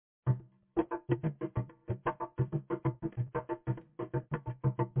Welcome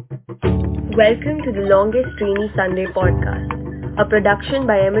to the Longest Rainy Sunday podcast, a production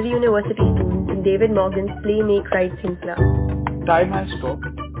by Emory University students in David Morgan's Play, Make, Write, Sing Club. Time has stopped.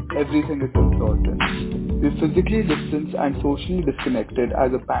 Everything is uncertain. We're physically distanced and socially disconnected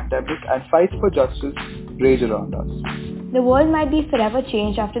as a pandemic and fights for justice rage around us. The world might be forever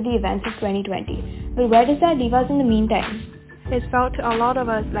changed after the events of 2020, but where does that leave us in the meantime? It felt to a lot of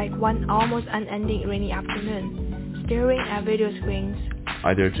us like one almost unending rainy afternoon, staring at video screens.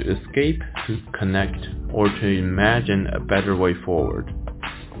 Either to escape, to connect, or to imagine a better way forward.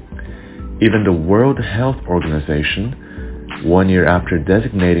 Even the World Health Organization, 1 year after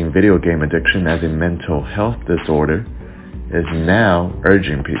designating video game addiction as a mental health disorder, is now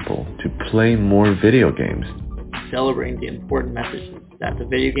urging people to play more video games. Celebrating the important messages that the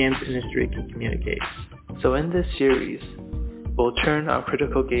video games industry can communicate. So in this series, we'll turn our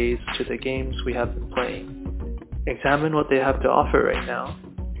critical gaze to the games we have been playing. Examine what they have to offer right now.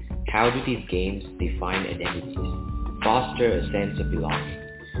 How do these games define identities, foster a sense of belonging,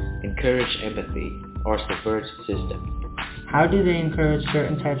 encourage empathy, or subvert systems? How do they encourage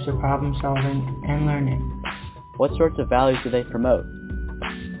certain types of problem solving and learning? What sorts of values do they promote?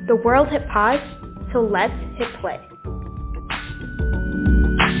 The world hit pause, so let's hit play.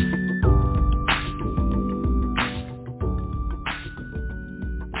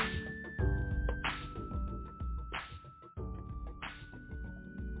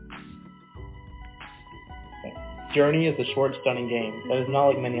 Journey is a short, stunning game that is not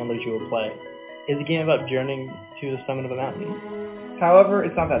like many others you will play. It is a game about journeying to the summit of a mountain. However,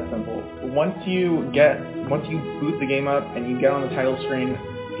 it's not that simple. Once you boot the game up and you get on the title screen,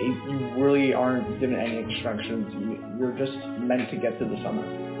 you really aren't given any instructions. You're just meant to get to the summit.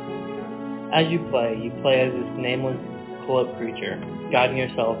 As you play as this nameless cloak creature, guiding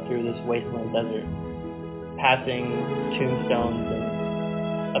yourself through this wasteland desert, passing tombstones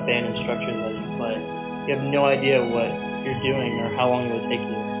and abandoned structures as you play. You have no idea what you're doing or how long it will take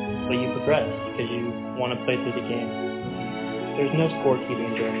you, but you progress because you want to play through the game. There's no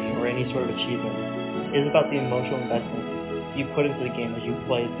scorekeeping journey or any sort of achievement. It is about the emotional investment you put into the game as you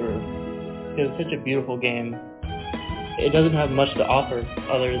play through. Because it's such a beautiful game, it doesn't have much to offer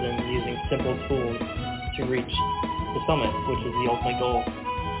other than using simple tools to reach the summit, which is the ultimate goal.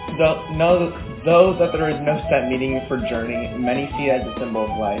 Though that there is no set meaning for Journey, many see it as a symbol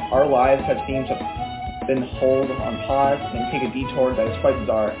of life. Our lives have seemed to been hold on pause and take a detour that is quite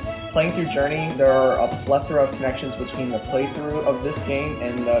bizarre. Playing through Journey, there are a plethora of connections between the playthrough of this game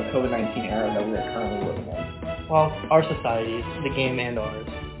and the COVID-19 era that we are currently living in. While our societies, the game and ours,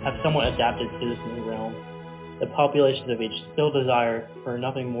 have somewhat adapted to this new realm, the populations of each still desire for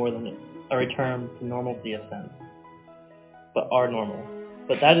nothing more than a return to normalcy of sense, but our normal.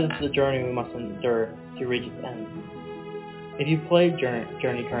 But that is the journey we must endure to reach its end. If you play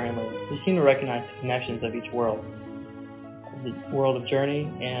Journey currently, you seem to recognize the connections of each world. The world of Journey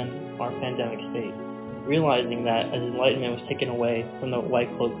and our pandemic state. Realizing that as enlightenment was taken away from the white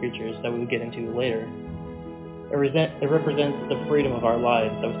cloak creatures that we will get into later, it represents the freedom of our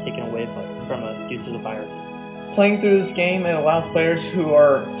lives that was taken away from us due to the virus. Playing through this game, it allows players who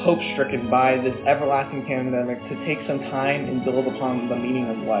are hope-stricken by this everlasting pandemic to take some time and build upon the meaning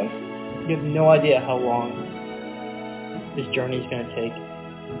of life. You have no idea how long this journey is going to take.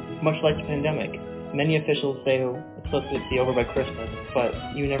 Much like the pandemic, many officials say it's supposed to be over by Christmas, but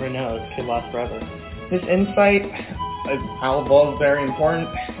you never know, it could last forever. This insight, although very important,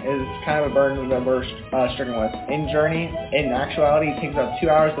 is kind of a burden that we're stricken with. In Journey, in actuality, it takes about 2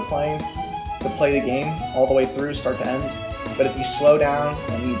 hours to play the game all the way through, start to end. But if you slow down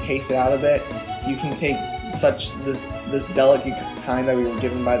and you pace it out a bit, you can take this delicate time that we were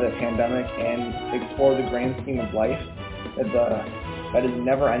given by the pandemic and explore the grand scheme of life that is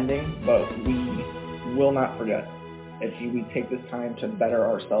never ending, but we will not forget if we take this time to better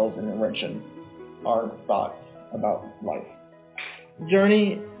ourselves and enrich our thoughts about life.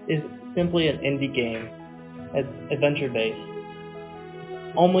 Journey is simply an indie game, adventure-based.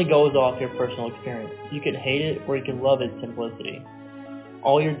 Only goes off your personal experience. You can hate it or you can love its simplicity.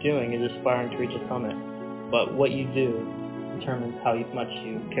 All you're doing is aspiring to reach a summit, but what you do determines how much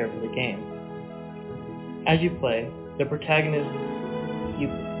you care for the game. As you play, the protagonist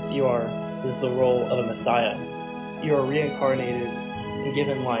you are is the role of a messiah. You are reincarnated and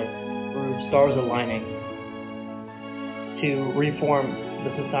given life through stars aligning to reform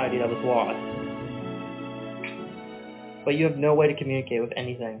the society that was lost. But you have no way to communicate with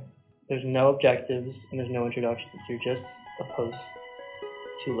anything. There's no objectives and there's no introductions. You're just a post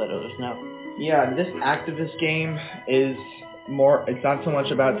to let others know. Yeah, this activist game is it's not so much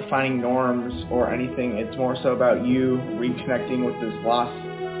about defining norms or anything. It's more so about you reconnecting with this lost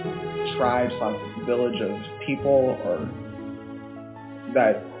tribe / village of people, or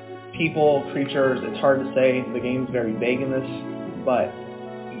that people, creatures, it's hard to say. The game's very vague in this, but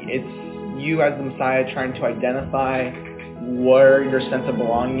it's you as the Messiah trying to identify where your sense of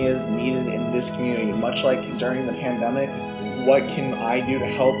belonging is needed in this community. Much like during the pandemic, what can I do to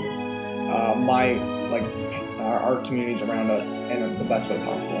help our communities around us in the best way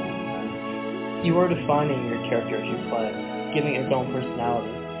possible? You are defining your character as you play, giving it its own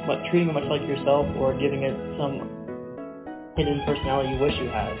personality, but treating it much like yourself or giving it some hidden personality you wish you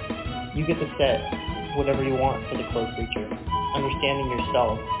had. You get to set whatever you want for the closed creature, understanding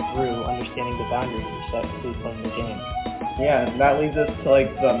yourself through understanding the boundaries you set through playing the game. Yeah, that leads us to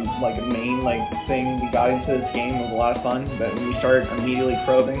the main thing we got into this game. It was a lot of fun, but we started immediately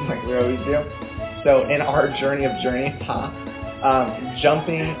probing like we always do. So in our journey,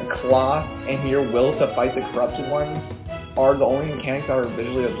 jumping, claw, and your will to fight the corrupted ones are the only mechanics that are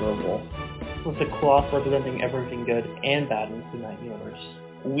visually observable. With the cloth representing everything good and bad in the Cinematic Universe.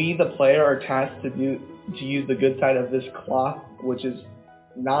 We, the player, are tasked to use the good side of this cloth, which is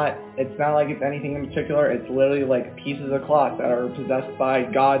it's not like it's anything in particular. It's literally like pieces of cloth that are possessed by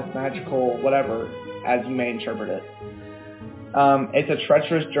God's magical whatever, as you may interpret it. It's a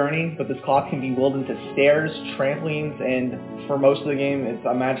treacherous journey, but this cloth can be wheeled into stairs, trampolines, and for most of the game, it's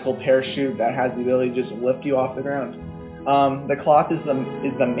a magical parachute that has the ability to just lift you off the ground. The cloth is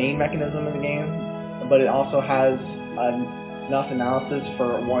the main mechanism in the game, but it also has enough analysis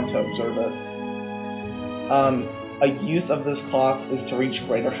for one to observe it. A use of this cloth is to reach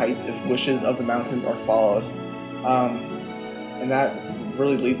greater heights if wishes of the mountains are followed. And that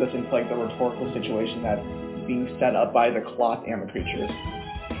really leads us into the rhetorical situation that's being set up by the cloth and the creatures.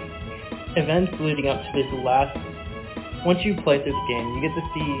 Events leading up to this once you play this game, you get to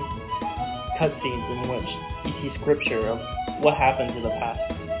see cutscenes in which you see scripture of what happened to the past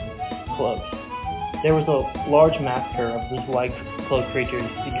cloaks. There was a large massacre of these white cloak creatures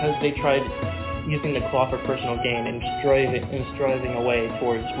because they tried using the cloth for personal gain and striving away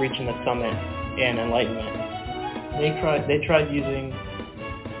towards reaching the summit and enlightenment. They tried using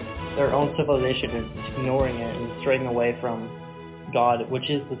their own civilization and ignoring it and straying away from God, which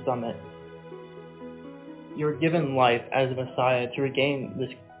is the summit. You're given life as a Messiah to regain this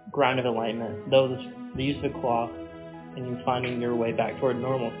ground of enlightenment, though the use of the cloth and you finding your way back toward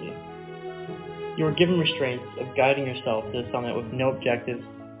normalcy. You are given restraints of guiding yourself to the summit with no objectives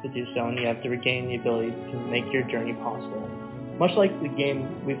to do so, and you have to regain the ability to make your journey possible. Much like the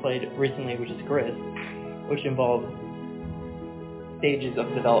game we played recently, which is Gris, which involved stages of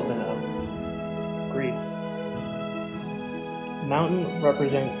development of grief. Mountain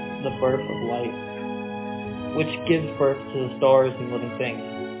represents the birth of light, which gives birth to the stars and living things.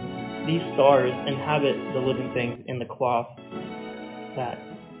 These stars inhabit the living things in the cloth that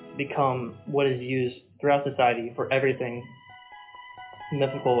become what is used throughout society for everything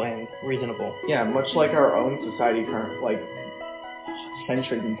mythical and reasonable. Yeah, much like our own society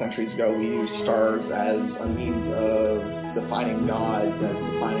centuries and centuries ago, we used stars as a means of defining gods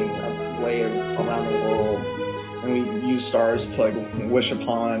and defining a way around the world. And we use stars to wish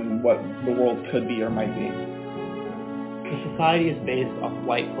upon what the world could be or might be. The society is based off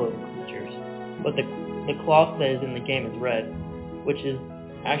white cloak creatures, but the cloth that is in the game is red, which is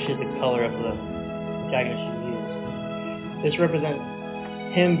actually the color of the protagonist you use. This represents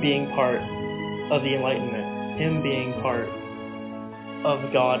him being part of the Enlightenment, him being part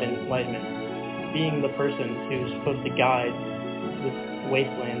of God and Enlightenment, being the person who's supposed to guide this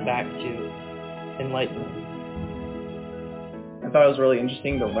wasteland back to Enlightenment. I thought it was really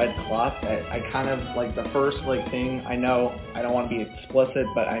interesting, the red cloth. I kind of, the first, thing, I know, I don't want to be explicit,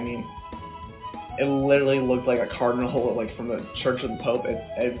 but I mean, it literally looked like a cardinal, from the Church of the Pope.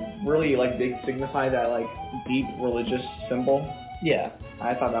 It really, did signify that, deep religious symbol. Yeah.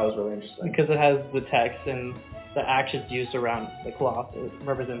 I thought that was really interesting. Because it has the text and the actions used around the cloth. It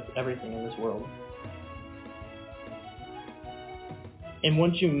represents everything in this world. And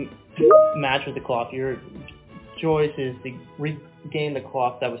once you match with the cloth, your choice is to regain the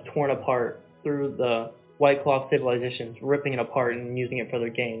cloth that was torn apart through the white cloth civilizations, ripping it apart and using it for their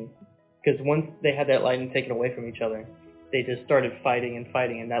gain. Because once they had that lightning taken away from each other, they just started fighting,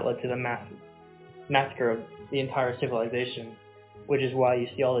 and that led to the massacre of the entire civilization, which is why you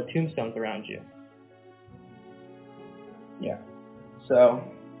see all the tombstones around you. Yeah. So,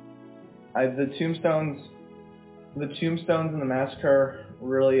 the tombstones and the massacre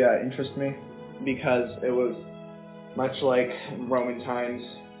really interest me, because it was much like Roman times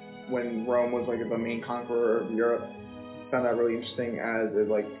when Rome was the main conqueror of Europe. found that really interesting, as it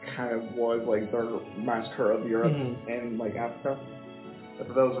like kind of was like the massacre of Europe and like Africa. I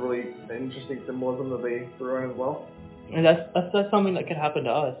thought that was a really interesting symbolism that they threw in as well. And that's something that could happen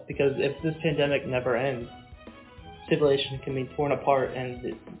to us, because if this pandemic never ends, civilization can be torn apart, and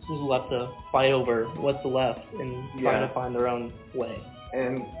it's just left to fight over what's left and trying to find their own way.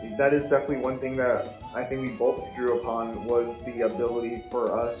 And that is definitely one thing that I think we both drew upon, was the ability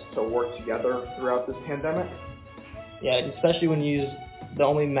for us to work together throughout this pandemic. Yeah, especially when you use the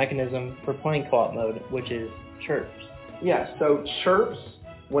only mechanism for playing co-op mode, which is chirps. Yeah, so chirps,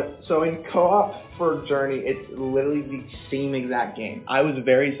 so in co-op for Journey, it's literally the same exact game. I was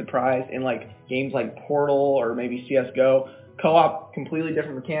very surprised in like games like Portal or maybe CSGO. Co-op, completely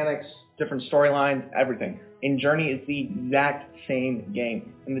different mechanics, different storylines, everything. In Journey, it's the exact same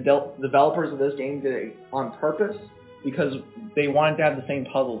game. And the developers of this game did it on purpose, because they wanted to have the same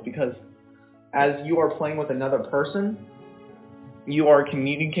puzzles, because as you are playing with another person, you are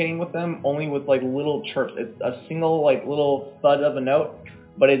communicating with them only with like little chirps. It's a single like little thud of a note,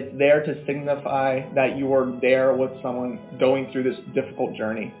 but it's there to signify that you are there with someone going through this difficult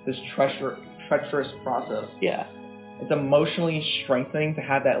journey, this treacherous process. Yeah. It's emotionally strengthening to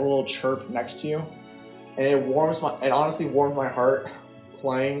have that little chirp next to you. And it honestly warms my heart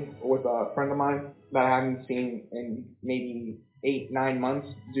playing with a friend of mine that I haven't seen in maybe 8-9 months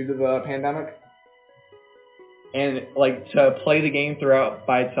due to the pandemic. And like to play the game throughout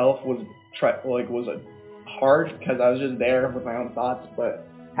by itself was hard, because I was just there with my own thoughts. But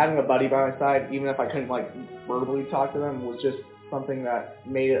having a buddy by my side, even if I couldn't like verbally talk to them, was just something that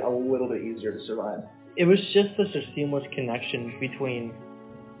made it a little bit easier to survive. It was just such a seamless connection between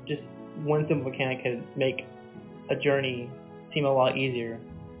just one simple mechanic could make a journey seem a lot easier.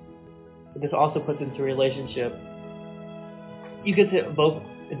 But this also puts into a relationship. You get to both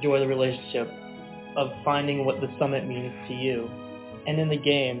enjoy the relationship of finding what the summit means to you. And in the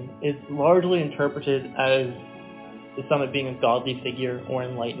game, it's largely interpreted as the summit being a godly figure or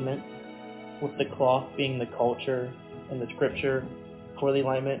enlightenment, with the cloth being the culture and the scripture for the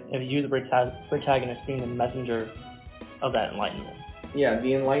enlightenment, and you, the protagonist, being the messenger of that enlightenment. Yeah,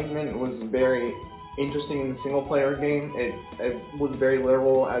 the enlightenment was very interesting in the single player game. It was very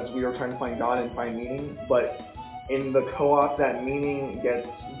literal, as we were trying to find God and find meaning, but in the co-op, that meaning gets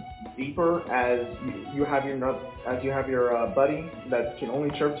deeper as you have your buddy that can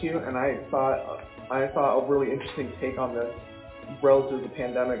only chirp to you. And I thought a really interesting take on this relative to the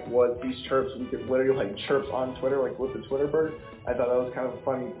pandemic was these chirps. We could literally like chirps on Twitter, like with the Twitter bird. I thought that was kind of a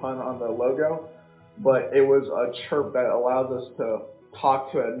funny pun on the logo, but it was a chirp that allows us to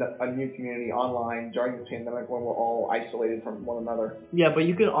talk to a new community online during the pandemic when we're all isolated from one another. Yeah, but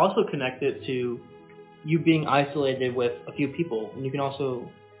you can also connect it to you being isolated with a few people, and you can also,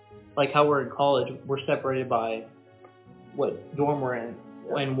 like how we're in college, we're separated by what dorm we're in,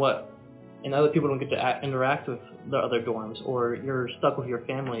 and other people don't get to interact with the other dorms, or you're stuck with your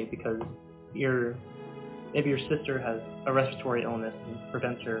family because maybe your sister has a respiratory illness and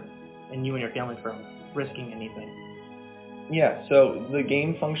prevents her and you and your family from risking anything. Yeah, so the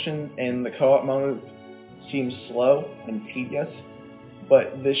game function in the co-op mode seems slow and tedious,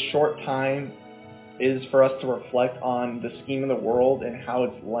 but this short time is for us to reflect on the scheme of the world and how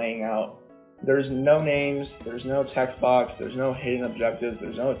it's laying out. There's no names, there's no text box, there's no hidden objectives,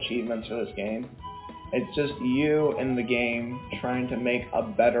 there's no achievements for this game. It's just you and the game trying to make a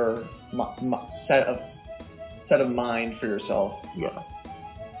better set of mind for yourself. Yeah.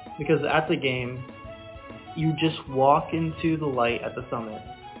 Because at the game, you just walk into the light at the summit.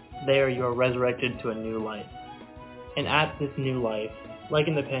 There you are resurrected to a new life. And at this new life, like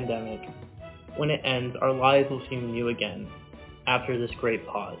in the pandemic, when it ends, our lives will seem new again after this great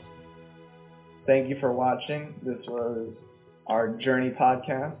pause. Thank you for watching. This was our Journey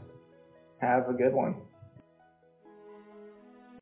podcast. Have a good one.